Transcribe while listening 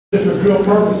Just for drill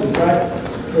purposes, right?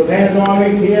 So his hands on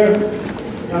me here,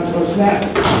 I'm just going to snap.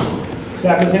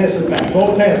 Snap his hands to the back.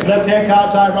 Both hands, left hand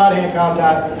cow tie, right hand cow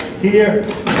tie. Here,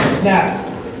 snap.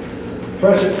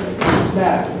 Pressure,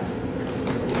 snap.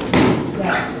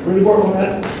 Snap. Really work on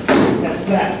that. That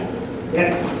snap.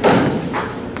 Yeah.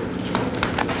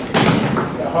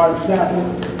 See how hard I'm snapping?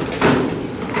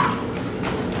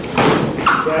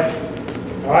 Okay.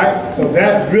 All right. So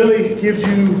that really gives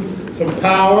you some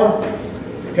power.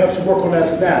 Helps you work on that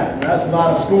snap. That's a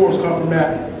lot of scores come from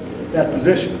that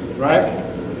position, right?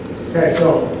 Okay,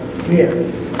 so here,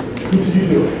 what did you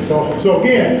do? So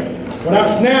again, when I'm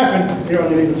snapping, here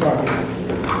on your knees, sorry.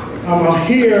 I'm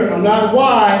here, I'm not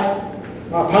wide,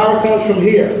 my power comes from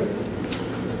here.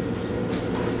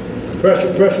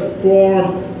 Pressure, pressure,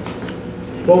 form,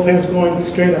 both hands going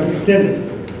straight, I'm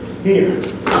extended. Here.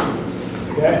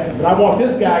 Okay? But I want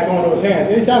this guy going to his hands.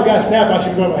 Anytime a guy snap, I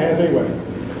should go to my hands anyway.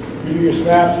 You do your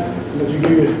snaps, and let you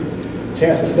give you a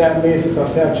chance to snap me since I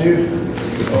snapped you.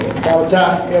 Collar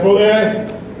tie, elbow there,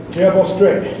 elbow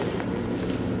straight.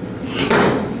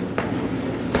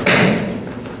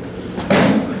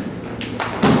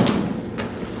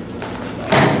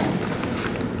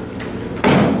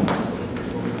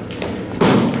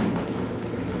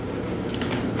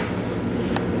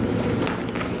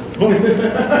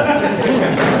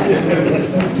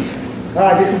 All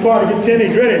right, get your partner, get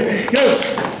tennies ready.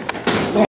 Go.